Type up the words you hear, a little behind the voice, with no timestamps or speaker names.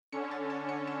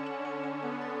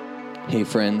Hey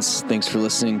friends, thanks for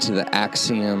listening to the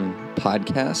Axiom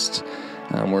podcast.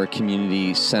 We're a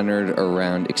community centered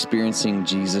around experiencing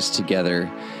Jesus together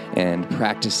and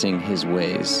practicing his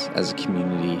ways as a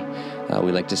community.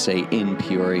 We like to say in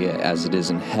Peoria as it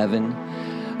is in heaven.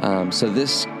 So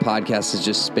this podcast is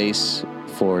just space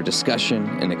for discussion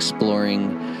and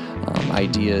exploring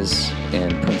ideas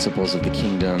and principles of the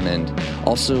kingdom, and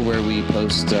also where we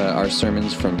post our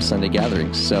sermons from Sunday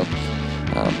gatherings. So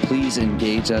please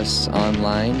engage us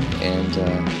online,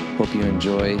 and hope you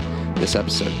enjoy this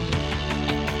episode.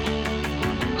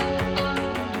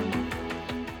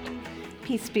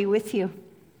 Peace be with you.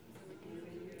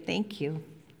 Thank you.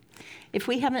 If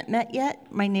we haven't met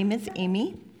yet, my name is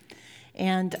Amie,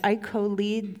 and I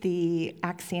co-lead the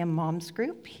Axiom Moms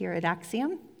group here at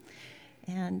Axiom.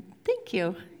 And thank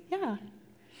you. Yeah.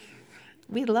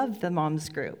 We love the Moms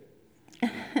group.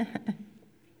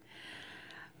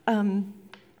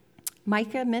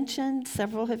 Micah mentioned,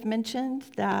 several have mentioned,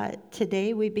 that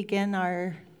today we begin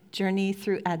our journey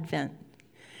through Advent.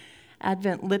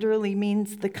 Advent literally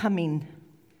means the coming.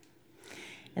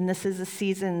 And this is a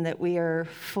season that we are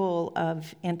full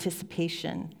of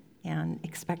anticipation and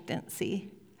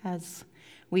expectancy as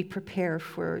we prepare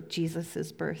for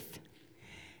Jesus' birth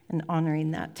and honoring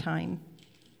that time.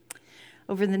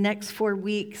 Over the next 4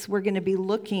 weeks, we're going to be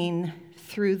looking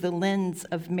through the lens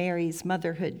of Mary's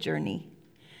motherhood journey.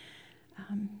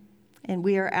 And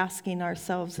we are asking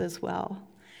ourselves as well,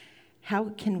 how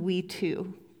can we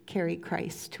too carry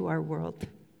Christ to our world?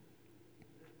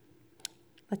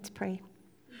 Let's pray.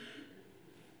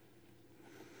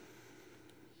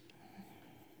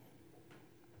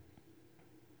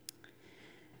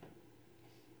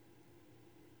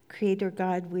 Creator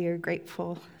God, we are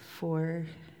grateful for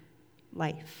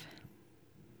life.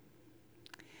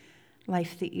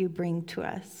 Life that you bring to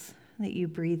us, that you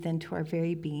breathe into our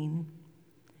very being.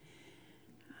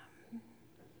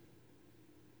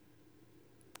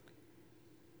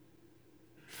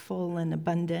 Full and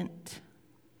abundant.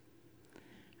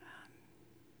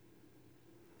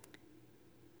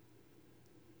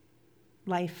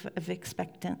 Life of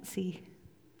expectancy,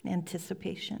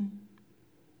 anticipation.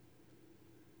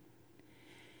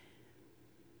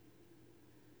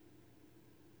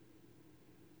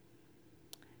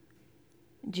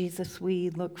 Jesus,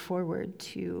 we look forward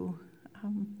to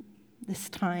this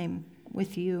time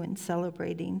with you and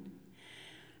celebrating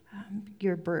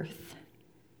your birth,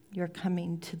 your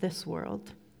coming to this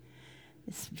world,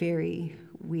 this very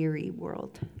weary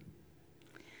world.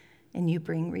 And you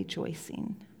bring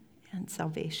rejoicing and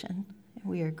salvation, and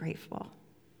we are grateful.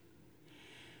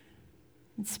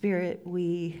 In Spirit,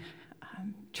 we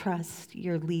trust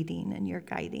your leading and your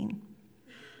guiding.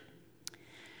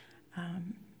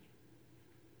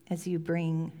 As you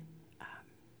bring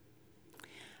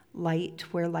light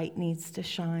where light needs to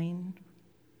shine,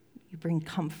 you bring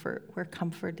comfort where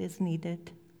comfort is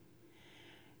needed,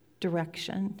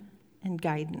 direction and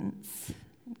guidance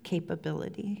and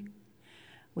capability.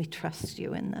 We trust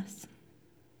you in this.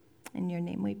 In your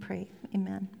name we pray,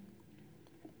 amen.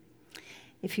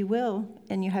 If you will,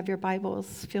 and you have your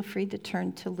Bibles, feel free to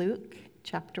turn to Luke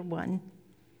chapter 1.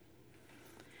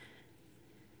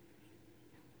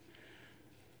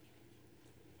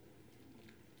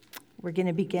 We're going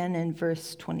to begin in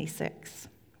verse 26.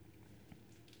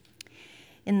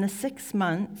 In the 6th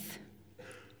month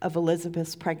of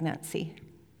Elizabeth's pregnancy,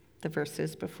 the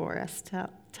verses before us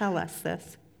tell us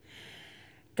this,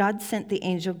 God sent the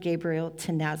angel Gabriel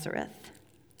to Nazareth,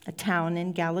 a town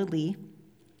in Galilee,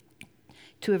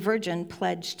 to a virgin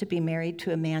pledged to be married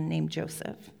to a man named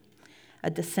Joseph,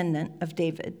 a descendant of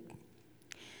David.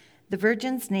 The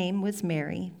virgin's name was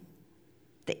Mary.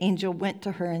 The angel went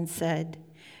to her and said,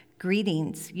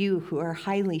 "Greetings, you who are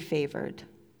highly favored.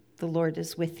 The Lord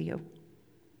is with you."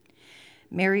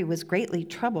 Mary was greatly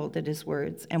troubled at his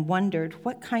words and wondered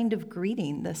what kind of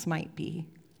greeting this might be.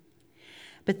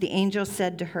 But the angel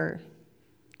said to her,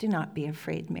 "Do not be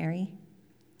afraid, Mary.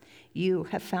 You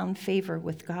have found favor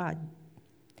with God.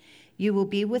 You will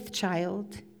be with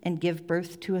child and give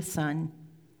birth to a son,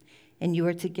 and you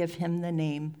are to give him the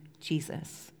name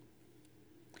Jesus.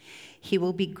 He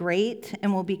will be great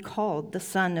and will be called the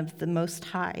Son of the Most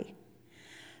High.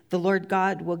 The Lord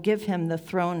God will give him the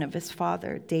throne of his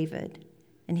father, David,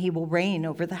 and he will reign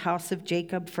over the house of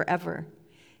Jacob forever.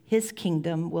 His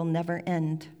kingdom will never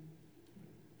end."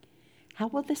 "How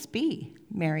will this be?"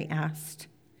 Mary asked.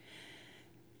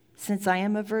 "Since I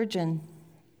am a virgin."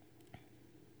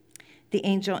 The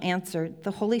angel answered,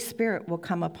 "The Holy Spirit will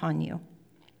come upon you,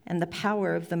 and the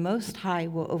power of the Most High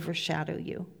will overshadow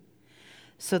you.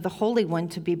 So the Holy One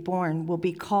to be born will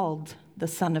be called the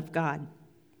Son of God.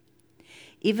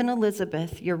 Even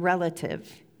Elizabeth, your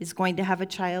relative, is going to have a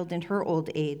child in her old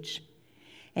age,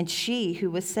 and she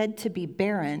who was said to be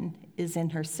barren is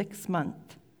in her 6th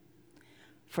month.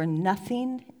 For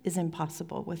nothing is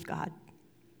impossible with God."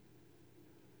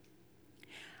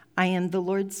 "I am the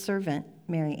Lord's servant,"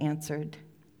 Mary answered.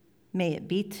 "May it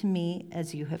be to me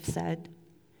as you have said."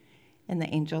 And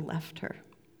the angel left her.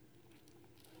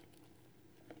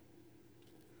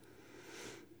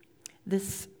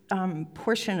 This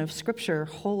portion of Scripture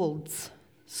holds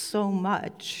so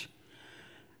much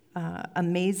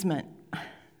amazement,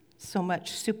 so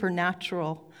much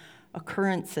supernatural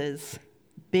occurrences,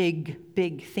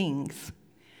 big things.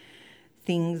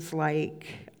 Things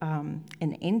like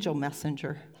an angel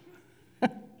messenger,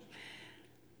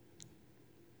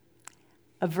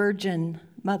 a virgin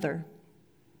mother,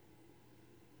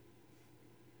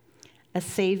 a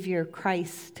Savior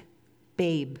Christ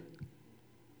babe,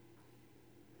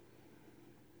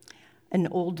 an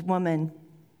old woman,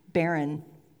 barren,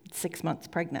 6 months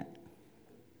pregnant.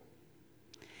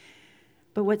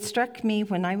 But what struck me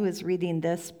when I was reading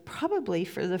this, probably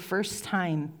for the first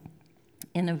time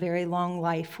in a very long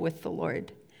life with the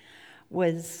Lord,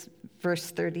 was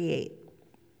verse 38,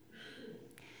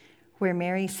 where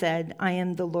Mary said, "I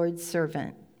am the Lord's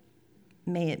servant.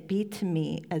 May it be to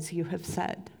me as you have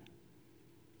said."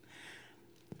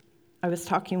 I was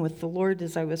talking with the Lord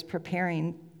as I was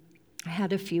preparing. I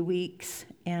had a few weeks,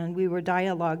 and we were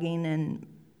dialoguing, and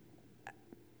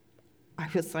I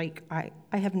was like, I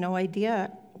have no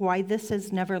idea why this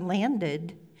has never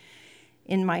landed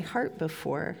in my heart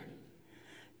before.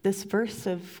 This verse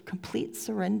of complete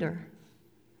surrender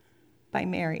by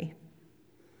Mary,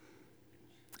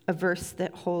 a verse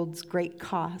that holds great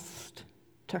cost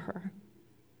to her.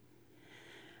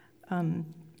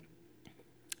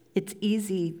 It's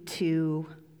easy to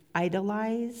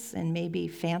idolize and maybe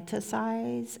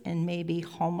fantasize and maybe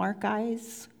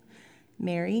hallmarkize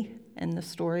Mary and the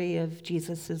story of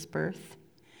Jesus' birth.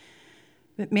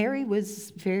 But Mary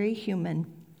was very human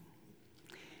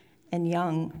and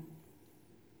young,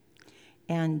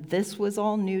 and this was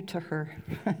all new to her.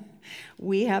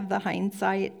 We have the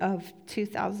hindsight of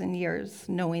 2,000 years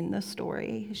knowing the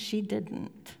story. She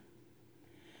didn't.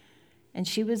 And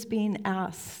she was being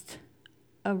asked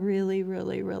a really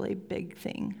big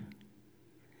thing.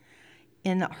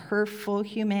 In her full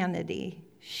humanity,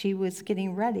 she was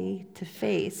getting ready to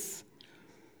face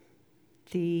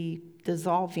the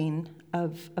dissolving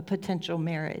of a potential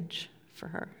marriage for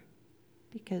her,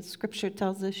 because Scripture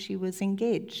tells us she was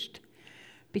engaged,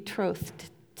 betrothed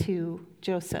to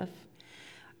Joseph.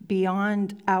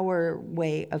 Beyond our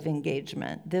way of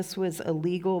engagement, this was a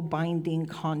legal binding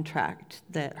contract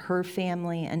that her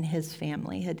family and his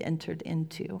family had entered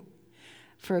into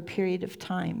for a period of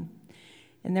time.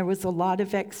 And there was a lot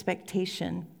of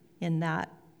expectation in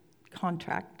that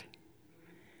contract,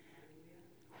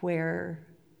 where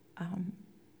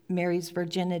Mary's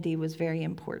virginity was very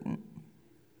important.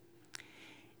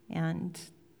 And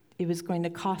it was going to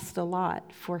cost a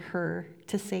lot for her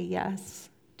to say yes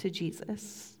to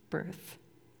Jesus' birth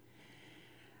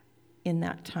in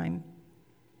that time.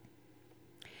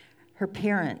 Her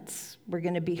parents were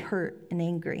going to be hurt and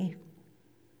angry.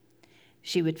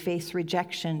 She would face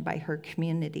rejection by her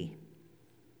community.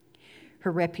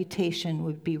 Her reputation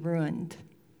would be ruined.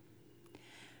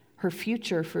 Her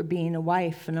future for being a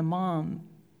wife and a mom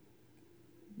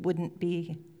wouldn't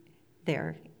be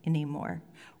there anymore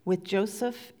with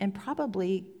Joseph, and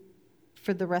probably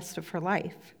for the rest of her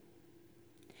life.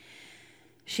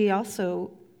 She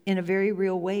also, in a very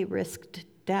real way, risked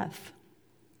death.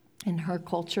 In her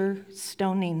culture,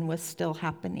 stoning was still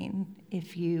happening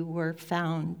if you were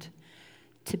found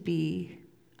to be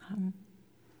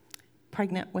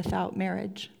pregnant without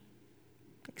marriage,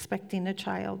 expecting a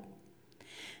child.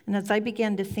 And as I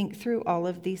began to think through all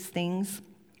of these things,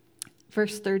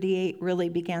 verse 38 really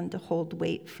began to hold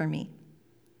weight for me.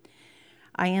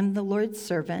 "I am the Lord's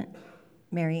servant,"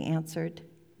 Mary answered.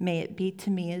 "May it be to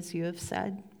me as you have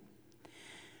said."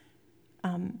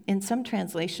 In some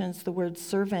translations, the word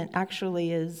servant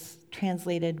actually is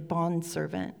translated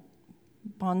bondservant.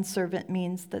 Bondservant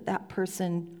means that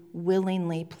person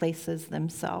willingly places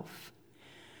themselves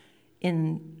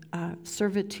in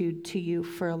servitude to you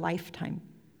for a lifetime.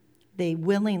 They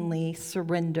willingly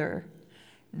surrender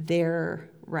their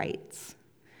rights,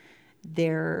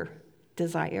 their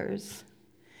desires,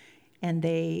 and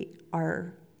they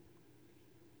are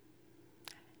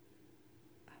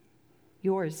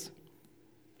yours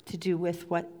to do with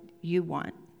what you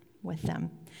want with them.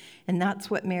 And that's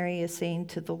what Mary is saying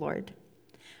to the Lord.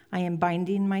 I am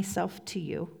binding myself to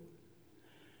you.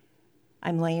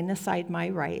 I'm laying aside my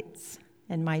rights,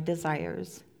 and my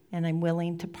desires, and I'm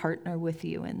willing to partner with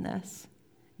you in this.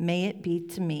 May it be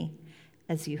to me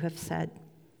as you have said.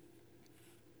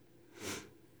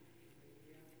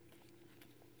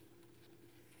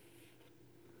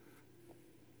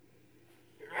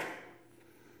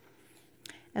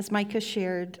 As Micah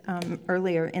shared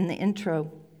earlier in the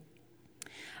intro,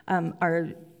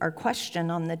 our question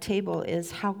on the table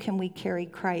is, how can we carry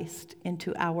Christ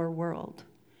into our world?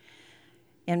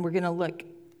 And we're going to look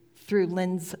through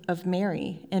lens of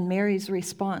Mary. And Mary's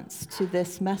response to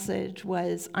this message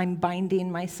was, I'm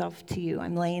binding myself to you.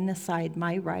 I'm laying aside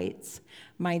my rights,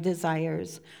 my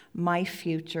desires, my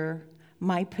future,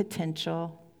 my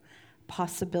potential,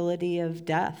 possibility of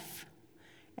death.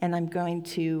 And I'm going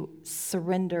to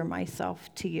surrender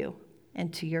myself to you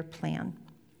and to your plan.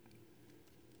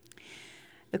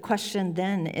 The question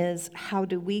then is, how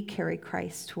do we carry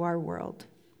Christ to our world?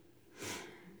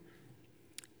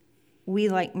 We,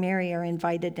 like Mary, are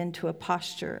invited into a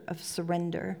posture of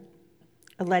surrender,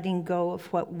 a letting go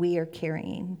of what we are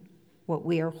carrying, what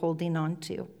we are holding on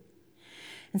to.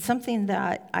 And something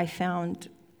that I found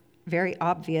very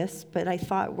obvious, but I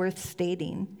thought worth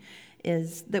stating,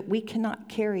 is that we cannot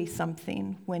carry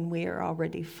something when we are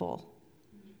already full.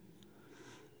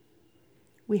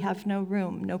 We have no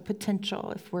room, no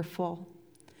potential if we're full.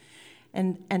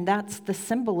 And that's the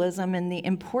symbolism and the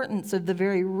importance of the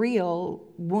very real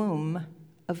womb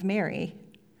of Mary.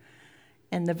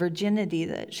 And the virginity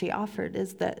that she offered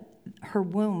is that her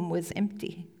womb was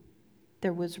empty.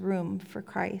 There was room for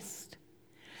Christ.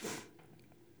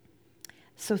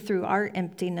 So through our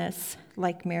emptiness,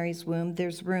 like Mary's womb,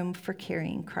 there's room for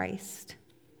carrying Christ.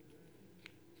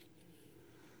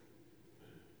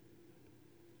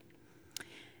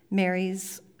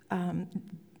 Mary's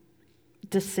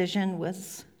decision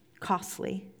was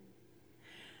costly.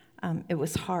 It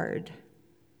was hard.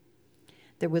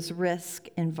 There was risk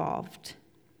involved.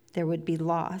 There would be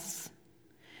loss,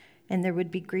 and there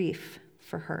would be grief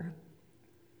for her.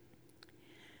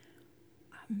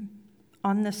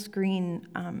 On the screen,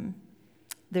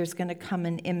 there's going to come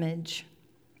an image.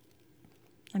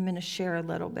 I'm going to share a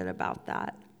little bit about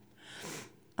that.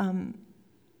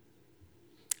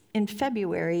 In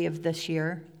February of this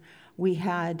year, we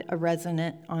had a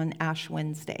resident on Ash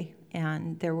Wednesday,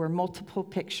 and there were multiple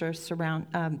pictures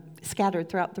scattered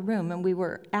throughout the room, and we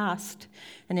were asked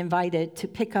and invited to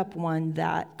pick up one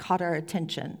that caught our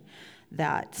attention,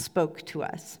 that spoke to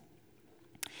us.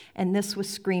 And this was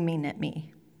screaming at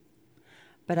me.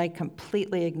 But I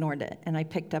completely ignored it, and I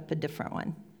picked up a different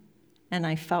one. And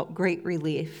I felt great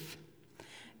relief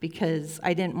because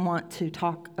I didn't want to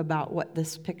talk about what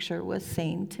this picture was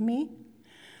saying to me.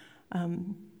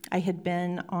 I had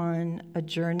been on a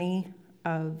journey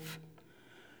of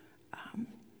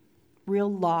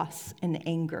real loss and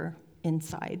anger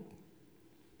inside.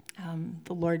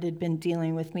 The Lord had been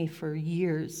dealing with me for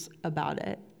years about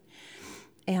it.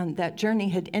 And that journey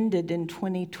had ended in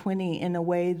 2020 in a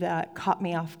way that caught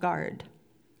me off guard,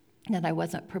 that I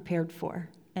wasn't prepared for,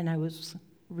 and I was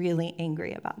really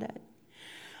angry about it.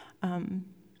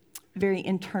 Very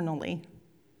internally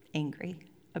angry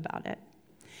about it.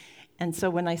 And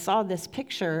so when I saw this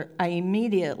picture, I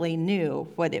immediately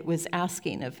knew what it was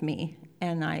asking of me,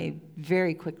 and I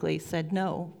very quickly said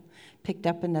no, picked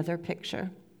up another picture.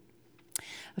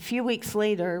 A few weeks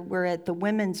later, we're at the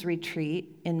women's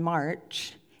retreat in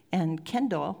March, and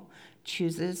Kendall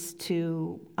chooses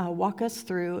to walk us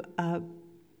through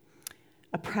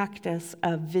a practice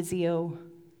of Visio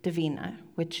Divina,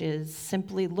 which is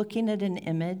simply looking at an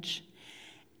image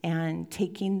and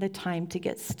taking the time to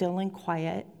get still and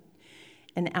quiet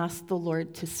and ask the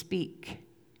Lord to speak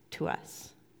to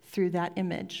us through that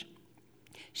image.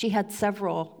 She had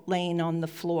several laying on the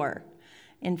floor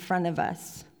in front of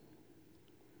us.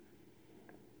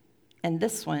 And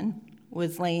this one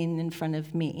was laying in front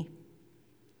of me.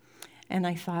 And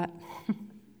I thought,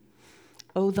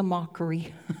 oh, the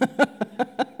mockery.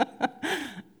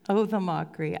 Oh, the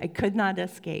mockery. I could not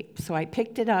escape. So I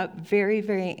picked it up very,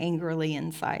 very angrily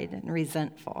inside and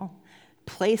resentful,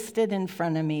 placed it in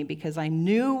front of me because I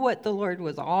knew what the Lord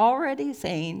was already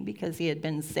saying because he had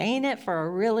been saying it for a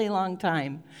really long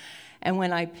time. And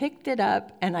when I picked it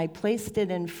up and I placed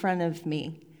it in front of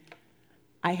me,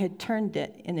 I had turned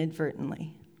it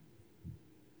inadvertently.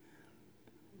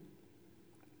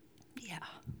 Yeah,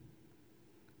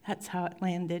 that's how it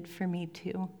landed for me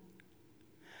too.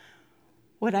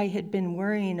 What I had been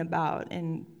worrying about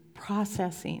and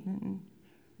processing and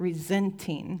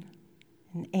resenting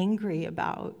and angry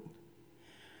about,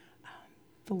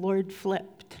 the Lord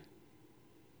flipped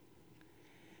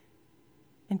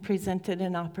and presented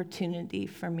an opportunity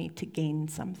for me to gain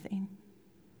something.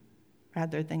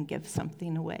 rather than give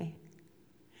something away.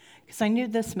 Because I knew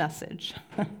this message.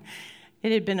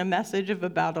 It had been a message of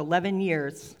about 11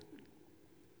 years,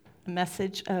 a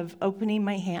message of opening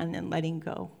my hand and letting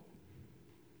go,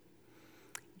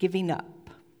 giving up,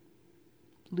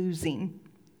 losing,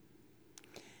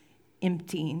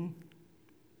 emptying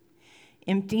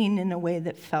in a way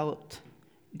that felt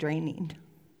draining,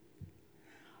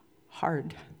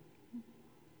 hard.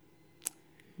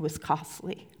 It was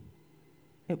costly.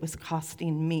 It was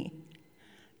costing me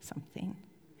something.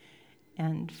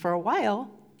 And for a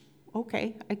while,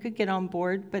 okay, I could get on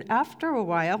board, but after a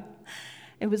while,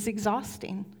 it was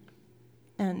exhausting,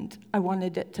 and I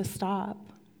wanted it to stop.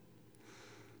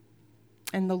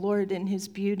 And the Lord, in his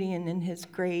beauty and in his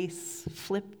grace,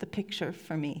 flipped the picture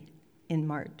for me in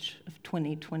March of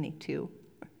 2022.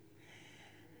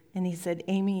 And he said,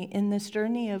 Amie, in this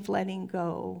journey of letting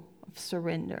go, of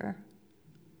surrender,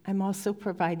 I'm also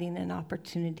providing an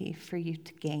opportunity for you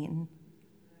to gain,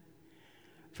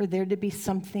 for there to be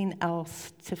something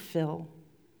else to fill,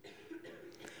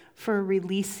 for a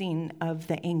releasing of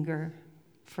the anger,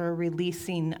 for a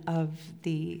releasing of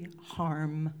the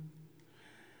harm.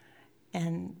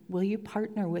 And will you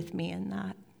partner with me in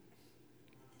that?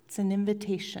 It's an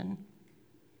invitation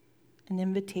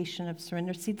of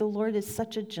surrender. See, the Lord is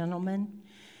such a gentleman.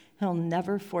 He'll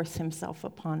never force himself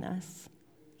upon us.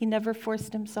 He never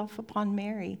forced himself upon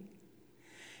Mary.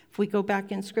 If we go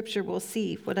back in Scripture, we'll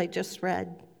see what I just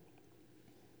read.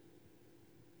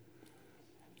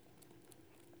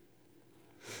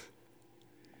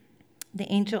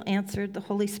 The angel answered, the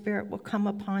Holy Spirit will come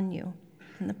upon you,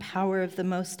 and the power of the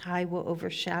Most High will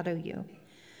overshadow you.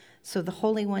 So the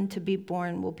Holy One to be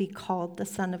born will be called the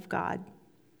Son of God.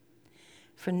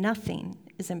 For nothing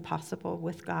is impossible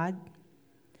with God.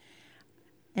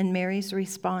 And Mary's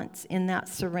response in that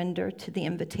surrender to the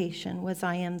invitation was,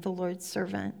 I am the Lord's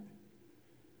servant.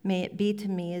 May it be to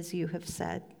me as you have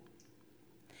said.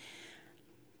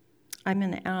 I'm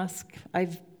going to ask,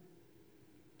 I've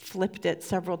flipped it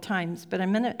several times, but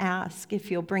I'm going to ask if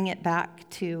you'll bring it back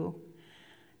to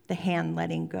the hand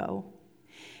letting go.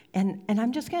 And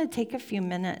I'm just going to take a few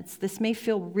minutes. This may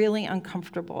feel really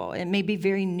uncomfortable. It may be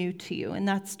very new to you, and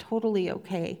that's totally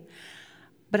okay.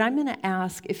 But I'm going to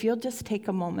ask if you'll just take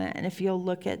a moment and if you'll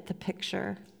look at the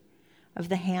picture of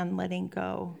the hand letting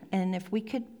go. And if we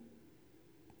could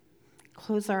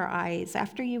close our eyes,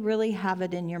 after you really have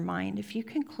it in your mind, if you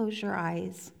can close your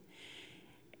eyes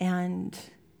and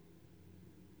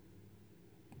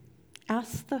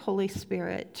ask the Holy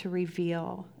Spirit to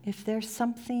reveal if there's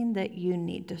something that you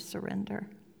need to surrender.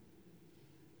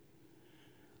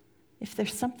 If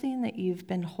there's something that you've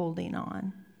been holding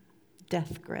on,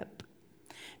 death grip.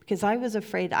 Because I was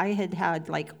afraid I had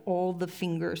like all the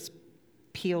fingers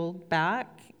peeled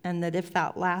back, and that if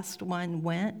that last one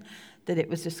went, that it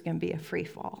was just going to be a free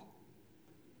fall.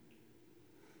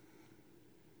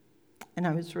 And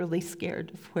I was really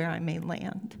scared of where I may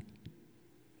land.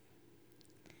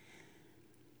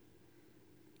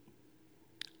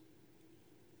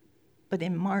 But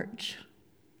in March,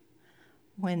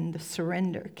 when the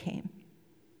surrender came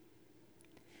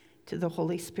to the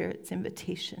Holy Spirit's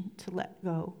invitation to let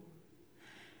go,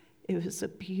 it was a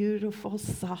beautiful,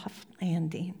 soft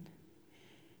landing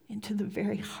into the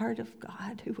very heart of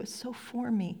God, who was so for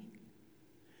me,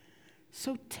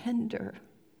 so tender,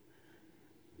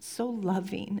 so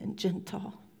loving and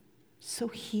gentle, so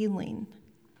healing.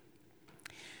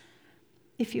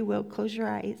 If you will, close your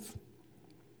eyes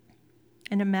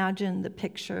and imagine the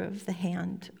picture of the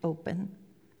hand open.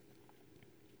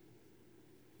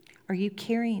 Are you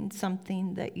carrying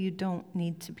something that you don't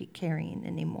need to be carrying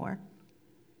anymore?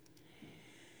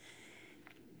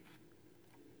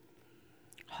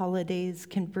 Holidays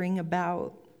can bring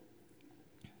about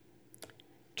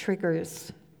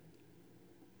triggers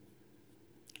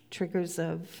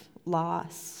of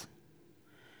loss,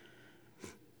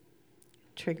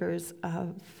 triggers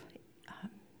of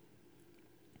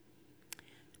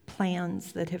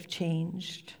plans that have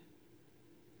changed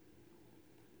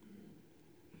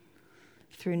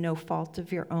through no fault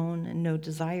of your own and no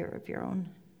desire of your own.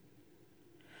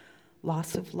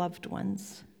 Loss of loved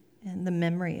ones, and the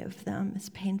memory of them is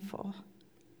painful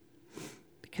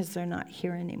because they're not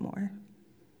here anymore.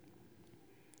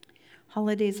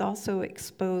 Holidays also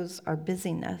expose our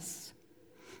busyness,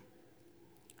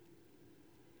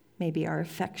 maybe our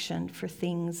affection for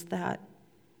things that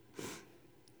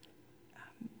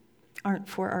aren't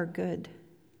for our good.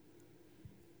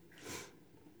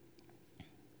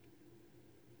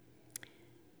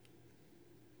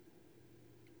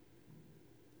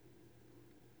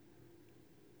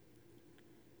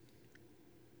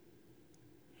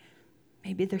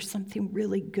 Maybe there's something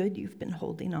really good you've been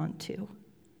holding on to,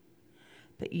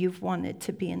 but you've wanted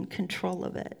to be in control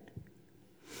of it.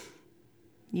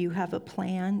 You have a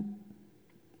plan,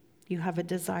 you have a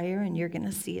desire, and you're going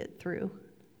to see it through.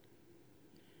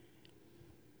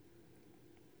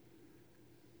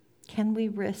 Can we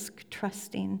risk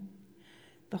trusting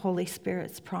the Holy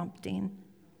Spirit's prompting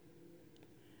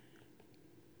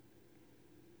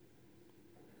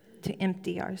to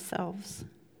empty ourselves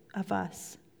of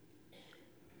us?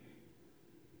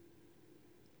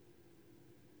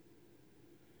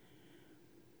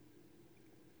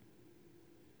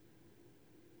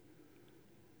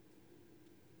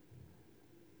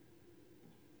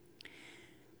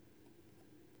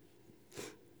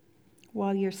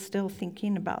 While you're still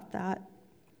thinking about that,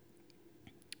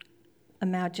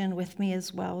 imagine with me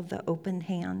as well the open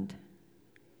hand.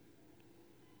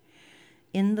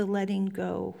 In the letting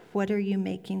go, what are you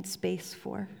making space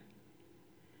for?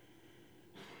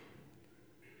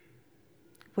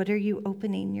 What are you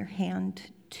opening your hand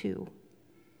to?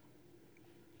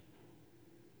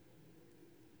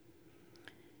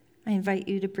 I invite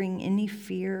you to bring any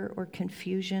fear or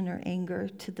confusion or anger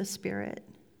to the Spirit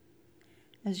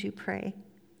as you pray.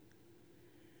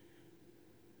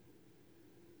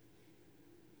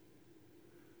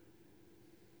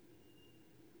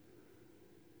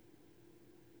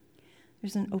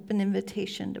 There's an open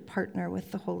invitation to partner with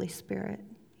the Holy Spirit.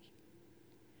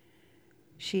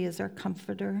 She is our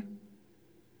comforter,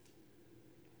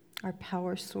 our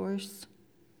power source,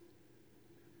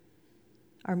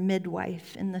 our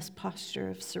midwife in this posture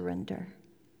of surrender,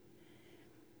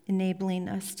 enabling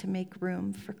us to make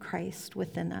room for Christ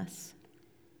within us.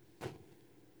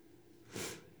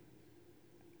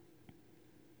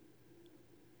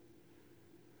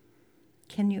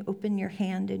 Can you open your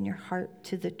hand and your heart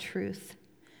to the truth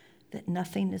that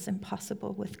nothing is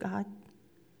impossible with God?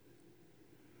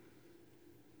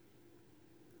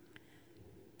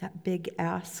 That big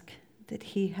ask that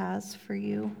He has for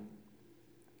you.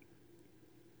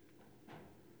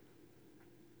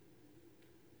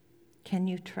 Can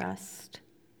you trust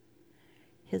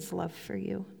His love for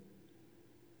you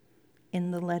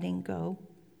in the letting go,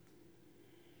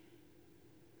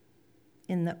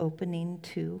 in the opening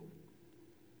to?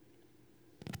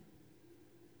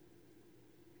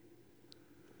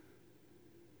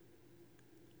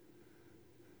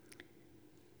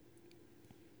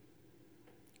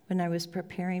 When I was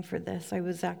preparing for this, I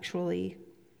was actually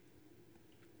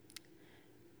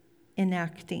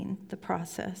enacting the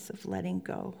process of letting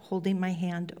go, holding my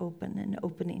hand open and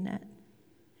opening it.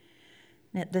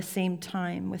 And at the same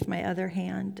time, with my other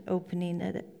hand, opening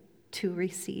it to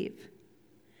receive.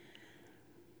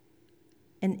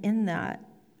 And in that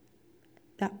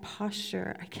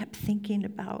posture, I kept thinking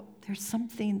about there's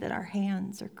something that our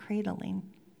hands are cradling.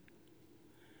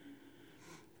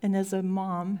 And as a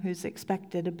mom who's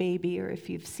expected a baby, or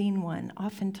if you've seen one,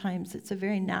 oftentimes it's a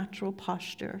very natural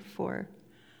posture for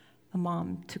a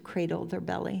mom to cradle their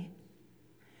belly.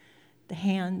 The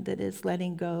hand that is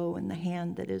letting go and the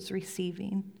hand that is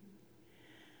receiving.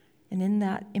 And in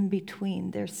that in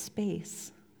between, there's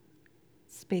space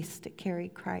to carry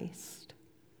Christ.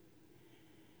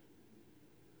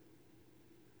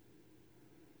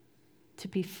 To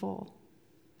be full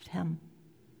of Him.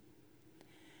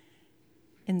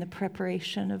 In the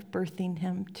preparation of birthing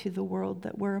Him to the world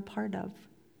that we're a part of.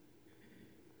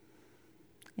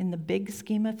 In the big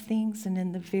scheme of things and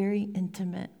in the very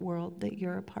intimate world that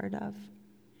you're a part of,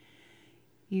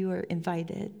 you are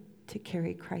invited to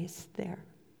carry Christ there.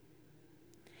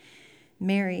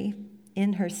 Mary,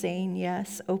 in her saying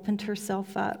yes, opened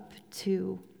herself up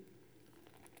to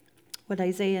what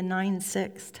Isaiah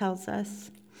 9:6 tells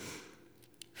us.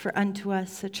 For unto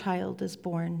us a child is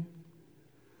born.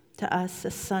 To us a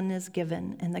son is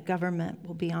given, and the government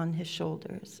will be on His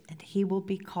shoulders, and He will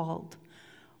be called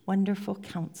Wonderful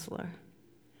Counselor,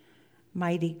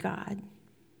 Mighty God,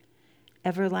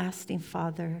 Everlasting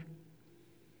Father,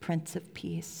 Prince of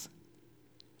Peace.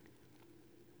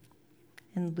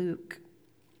 In Luke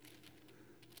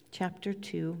chapter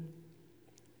 2,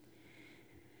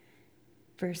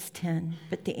 verse 10,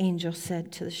 but the angel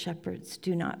said to the shepherds,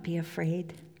 do not be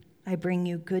afraid. I bring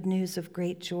you good news of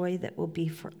great joy that will be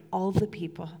for all the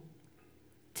people.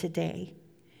 Today,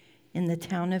 in the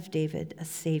town of David, a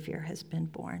Savior has been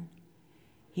born.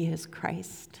 He is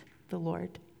Christ the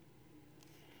Lord.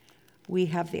 We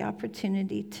have the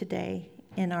opportunity today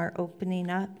in our opening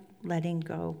up, letting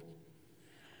go,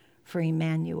 for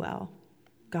Emmanuel,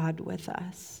 God with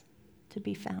us, to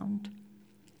be found.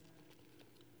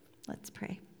 Let's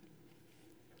pray.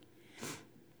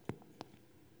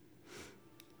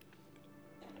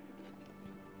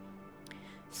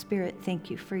 Spirit,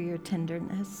 thank you for your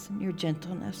tenderness and your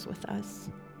gentleness with us.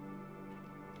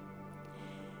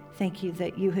 Thank you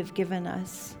that you have given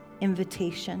us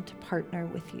invitation to partner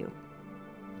with you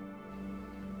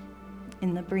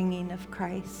in the bringing of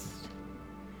Christ,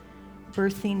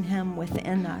 birthing him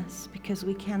within us, because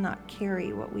we cannot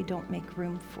carry what we don't make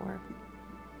room for.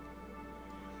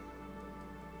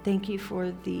 Thank you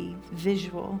for the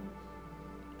visual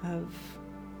of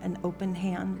an open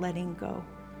hand letting go.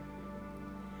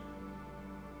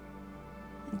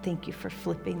 And thank you for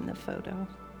flipping the photo.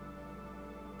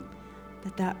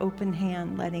 That open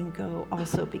hand letting go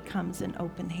also becomes an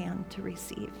open hand to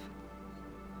receive.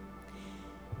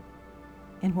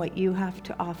 And what you have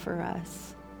to offer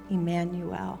us,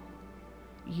 Emmanuel,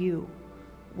 you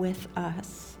with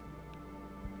us,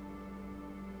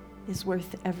 is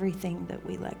worth everything that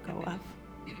we let go of.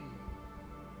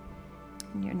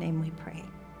 In your name we pray.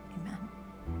 Amen.